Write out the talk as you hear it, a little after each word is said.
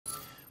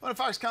Well, in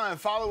Fox County,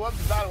 follow-up,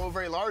 the battle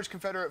over a large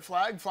Confederate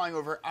flag flying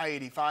over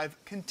I-85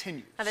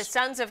 continues. Now, the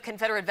sons of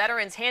Confederate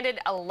veterans handed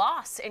a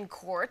loss in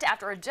court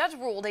after a judge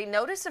ruled a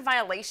notice of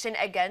violation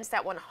against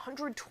that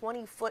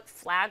 120-foot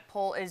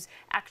flagpole is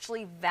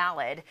actually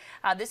valid.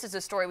 This is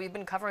a story we've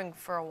been covering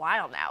for a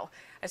while now.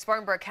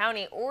 Spartanburg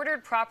County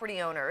ordered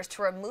property owners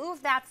to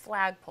remove that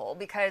flagpole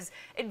because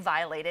it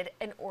violated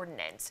an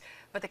ordinance.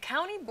 But the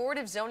County Board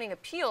of Zoning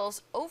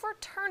Appeals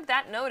overturned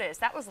that notice.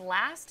 That was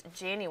last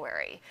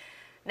January.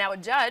 Now, a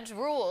judge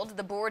ruled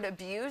the board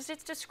abused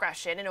its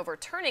discretion in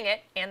overturning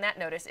it, and that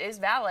notice is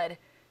valid.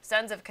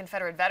 Sons of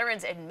Confederate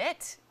veterans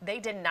admit they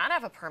did not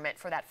have a permit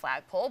for that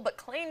flagpole, but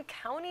claim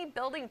county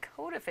building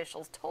code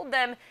officials told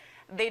them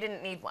they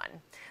didn't need one.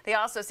 They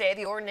also say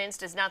the ordinance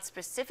does not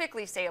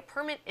specifically say a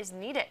permit is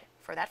needed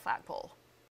for that flagpole.